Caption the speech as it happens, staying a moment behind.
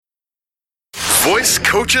Voice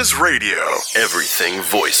Coaches Radio. Everything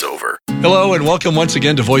voiceover. Hello and welcome once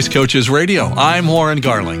again to Voice Coaches Radio. I'm Warren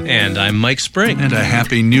Garling. And I'm Mike Spring. And a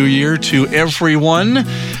happy new year to everyone.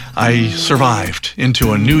 I survived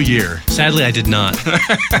into a new year. Sadly, I did not.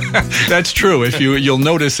 That's true. If you'll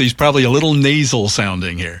notice he's probably a little nasal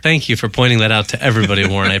sounding here. Thank you for pointing that out to everybody,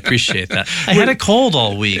 Warren. I appreciate that. I had a cold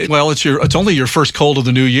all week. Well, it's only your first cold of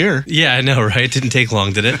the new year. Yeah, I know, right? It didn't take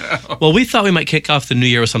long, did it? Well, we thought we might kick off the new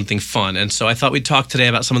year with something fun, and so I thought we'd talk today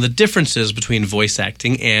about some of the differences between voice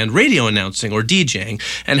acting and radio announcing or DJing,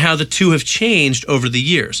 and how the two have changed over the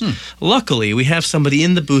years. Luckily, we have somebody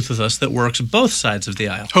in the booth with us that works both sides of the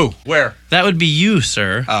aisle. Who? Where? That would be you,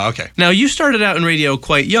 sir. Oh, okay. Now, you started out in radio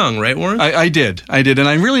quite young, right, Warren? I did, and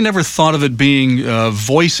I really never thought of it being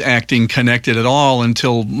voice acting connected at all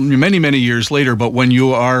until many, many years later. But when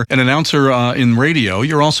you are an announcer in radio,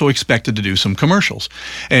 you're also expected to do some commercials.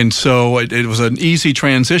 And so it was an easy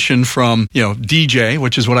transition from, DJ,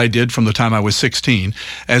 which is what I did from the time I was 16,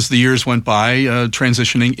 as the years went by,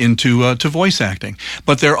 transitioning into to voice acting.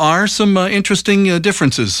 But there are some interesting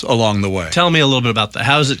differences along the way. Tell me a little bit about that.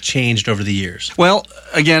 How has it changed over the years? Well,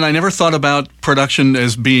 again, I never thought about production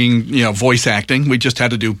as being, voice acting. We just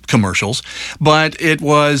had to do commercials. But it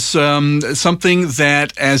was something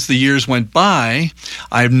that, as the years went by,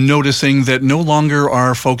 I'm noticing that no longer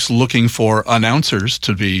are folks looking for announcers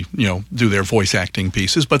to be, do their voice acting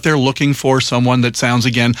pieces, but they're looking for someone that sounds,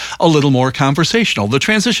 again, a little more conversational. The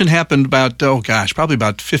transition happened probably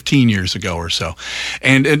about 15 years ago or so.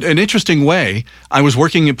 And in an interesting way, I was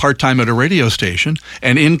working part-time at a radio station,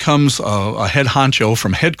 and in comes a head honcho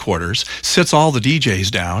from headquarters, sits all the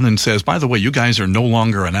DJs down and says, by the way, you guys are no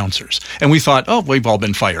longer announcers. And we thought, we've all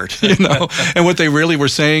been fired, And what they really were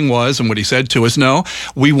saying was, and what he said to us, no,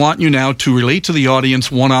 we want you now to relate to the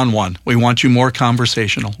audience one-on-one. We want you more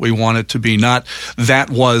conversational. We want it to be not that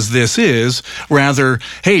was, this is, rather,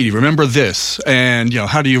 hey, remember this? And,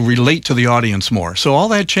 how do you relate to the audience more? So all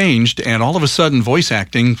that changed, and all of a sudden, voice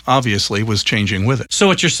acting, obviously, was changing with it. So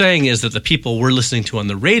what you're saying is that the people we're listening to on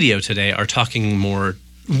the radio today are talking more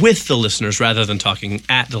with the listeners rather than talking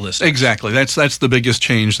at the listeners. Exactly. That's the biggest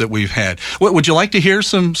change that we've had. Would you like to hear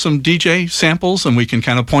some DJ samples, and we can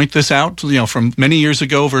kind of point this out, from many years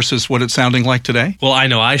ago versus what it's sounding like today? Well, I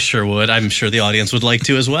know I sure would. I'm sure the audience would like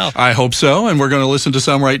to as well. I hope so, and we're going to listen to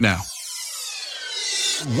some right now.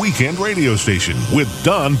 Weekend radio station with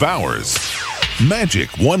Don Bowers. Magic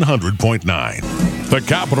 100.9. The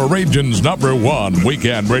Capital Region's #1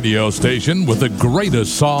 weekend radio station with the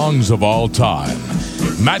greatest songs of all time.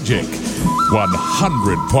 Magic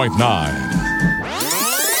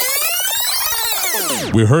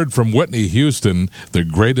 100.9. We heard from Whitney Houston, the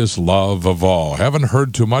greatest love of all. Haven't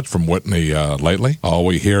heard too much from Whitney lately. All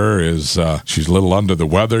we hear is she's a little under the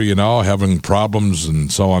weather, having problems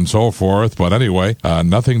and so on and so forth. But anyway,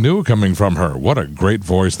 nothing new coming from her. What a great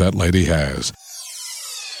voice that lady has.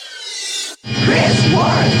 Chris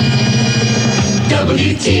Warren.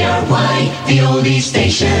 WTRY, the oldie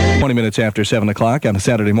station. 20 minutes after 7 o'clock on a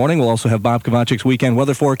Saturday morning. We'll also have Bob Kovacic's weekend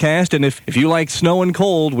weather forecast. And if you like snow and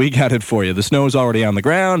cold, we got it for you. The snow's already on the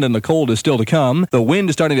ground, and the cold is still to come. The wind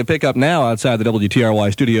is starting to pick up now outside the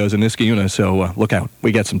WTRY studios in Niskayuna, so look out.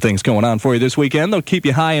 We got some things going on for you this weekend. They'll keep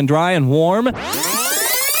you high and dry and warm.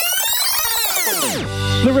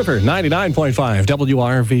 The River, 99.5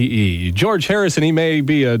 WRVE. George Harrison, he may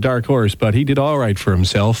be a dark horse, but he did all right for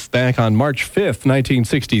himself. Back on March 5th,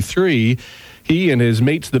 1963, he and his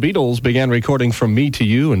mates, the Beatles, began recording From Me to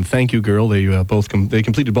You and Thank You Girl. They they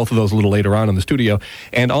completed both of those a little later on in the studio.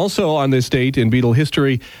 And also on this date in Beatle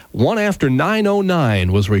history, One After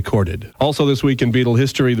 909 was recorded. Also this week in Beatle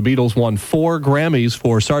history, the Beatles won 4 Grammys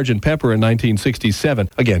for Sgt. Pepper in 1967.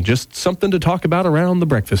 Again, just something to talk about around the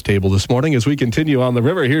breakfast table this morning as we continue on the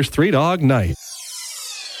river. Here's Three Dog Night.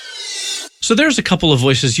 So there's a couple of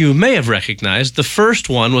voices you may have recognized. The first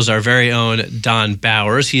one was our very own Don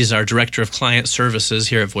Bowers. He's our Director of Client Services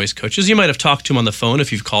here at Voice Coaches. You might have talked to him on the phone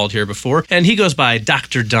if you've called here before. And he goes by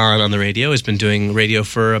Dr. Don on the radio. He's been doing radio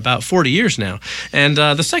for about 40 years now. And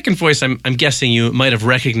the second voice, I'm guessing you might have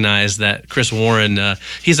recognized that Chris Warren.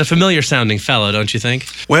 He's a familiar-sounding fellow, don't you think?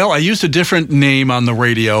 Well, I used a different name on the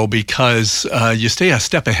radio because you stay a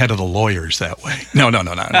step ahead of the lawyers that way. No,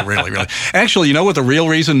 really. Actually, you know what the real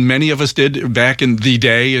reason many of us did back in the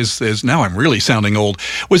day is now I'm really sounding old,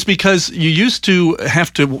 was because you used to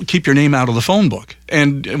have to keep your name out of the phone book.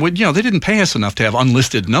 And they didn't pay us enough to have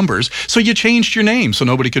unlisted numbers, so you changed your name so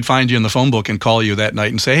nobody could find you in the phone book and call you that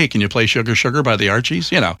night and say, hey, can you play Sugar Sugar by the Archies?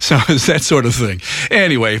 So it's that sort of thing.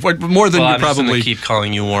 Anyway, more than well, you I'm just probably... going to keep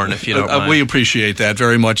calling you Warren if you don't mind. We appreciate that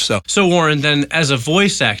very much so. So, Warren, then, as a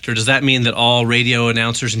voice actor, does that mean that all radio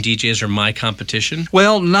announcers and DJs are my competition?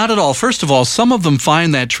 Well, not at all. First of all, some of them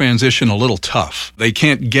find that transition a little tough. They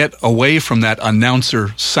can't get away from that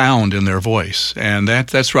announcer sound in their voice, and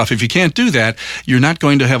that's rough. If you can't do that, you're not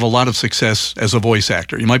going to have a lot of success as a voice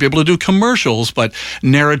actor. You might be able to do commercials, but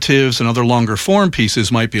narratives and other longer form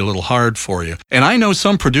pieces might be a little hard for you. And I know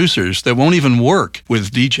some producers that won't even work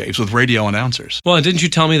with DJs, with radio announcers. Well, didn't you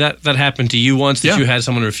tell me that happened to you once, that Yeah. you had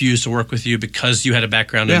someone refuse to work with you because you had a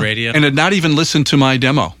background in radio? And had not even listened to my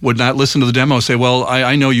demo, would not listen to the demo, say, well,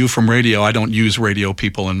 I know you from radio. I don't use radio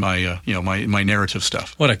people in my, my narrative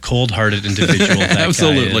stuff. What a cold-hearted individual that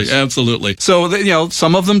Absolutely, guy is. absolutely. So,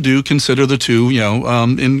 some of them do consider the two,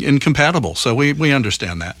 incompatible. So we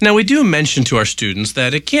understand that. Now, we do mention to our students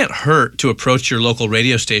that it can't hurt to approach your local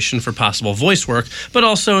radio station for possible voice work, but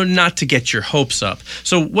also not to get your hopes up.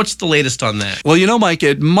 So what's the latest on that? Well, Mike,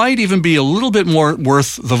 it might even be a little bit more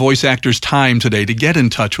worth the voice actor's time today to get in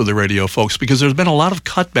touch with the radio folks, because there's been a lot of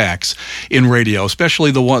cutbacks in radio,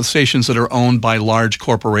 especially the stations that are owned by large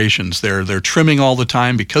corporations. They're trimming all the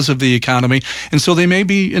time because of the economy, and so they may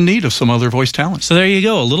be in need of some other voice talent. So there you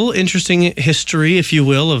go, a little interesting history, if you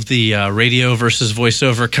will, of the radio versus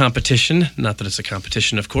voiceover competition. Not that it's a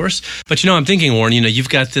competition, of course. But, I'm thinking, Warren, you've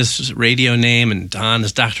got this radio name, and Don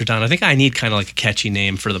is Dr. Don. I think I need kind of like a catchy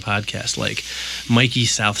name for the podcast, like Mikey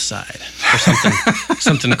Southside or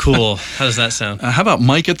something cool. How does that sound? How about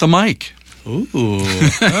Mike at the Mic? Ooh,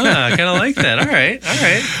 I kind of like that. All right.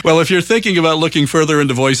 Well, if you're thinking about looking further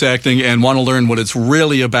into voice acting and want to learn what it's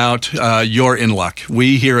really about, you're in luck.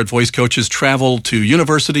 We here at Voice Coaches travel to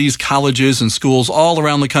universities, colleges, and schools all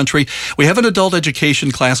around the country. We have an adult education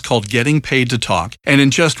class called Getting Paid to Talk. And in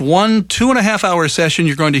just 1 2.5-hour session,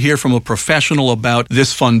 you're going to hear from a professional about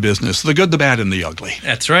this fun business, the good, the bad, and the ugly.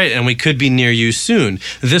 That's right, and we could be near you soon.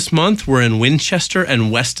 This month, we're in Winchester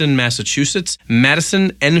and Weston, Massachusetts,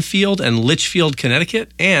 Madison, Enfield, and Litchfield, Connecticut,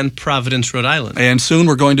 and Providence, Rhode Island. And soon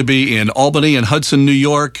we're going to be in Albany and Hudson, New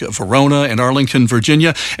York, Verona and Arlington,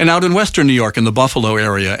 Virginia, and out in Western New York in the Buffalo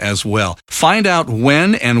area as well. Find out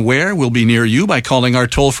when and where we'll be near you by calling our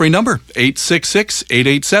toll-free number,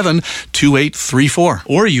 866-887-2834.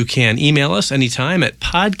 Or you can email us anytime at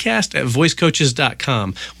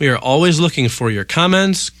podcast@voicecoaches.com. We are always looking for your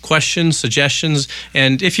comments, questions, suggestions,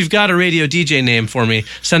 and if you've got a radio DJ name for me,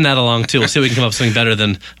 send that along too. We'll see if we can come up with something better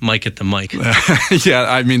than Mike at the Mic. Yeah,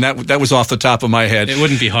 I mean, that was off the top of my head. It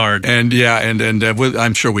wouldn't be hard. And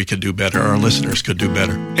I'm sure we could do better. Our listeners could do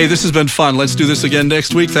better. Hey, this has been fun. Let's do this again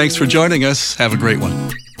next week. Thanks for joining us. Have a great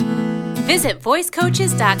one. Visit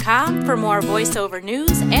voicecoaches.com for more voiceover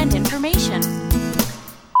news and information.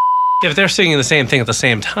 Yeah, but they're singing the same thing at the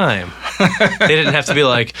same time. They didn't have to be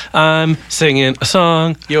like, I'm singing a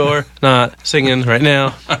song, you're not singing right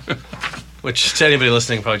now. Which, to anybody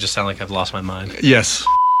listening, probably just sound like I've lost my mind. Yes.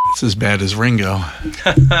 It's as bad as Ringo.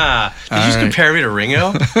 Did you just compare me to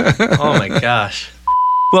Ringo? Oh, my gosh.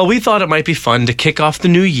 Well, we thought it might be fun to kick off the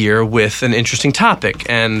new year with an interesting topic.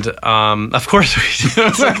 And, of course,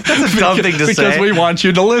 that's a dumb thing to say. Because we want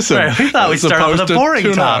you to listen. Right, we thought we'd start with a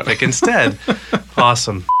boring topic instead.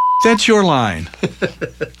 Awesome. That's your line.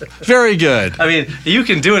 Very good. I mean, you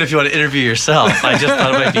can do it if you want to interview yourself. I just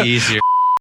thought it might be easier.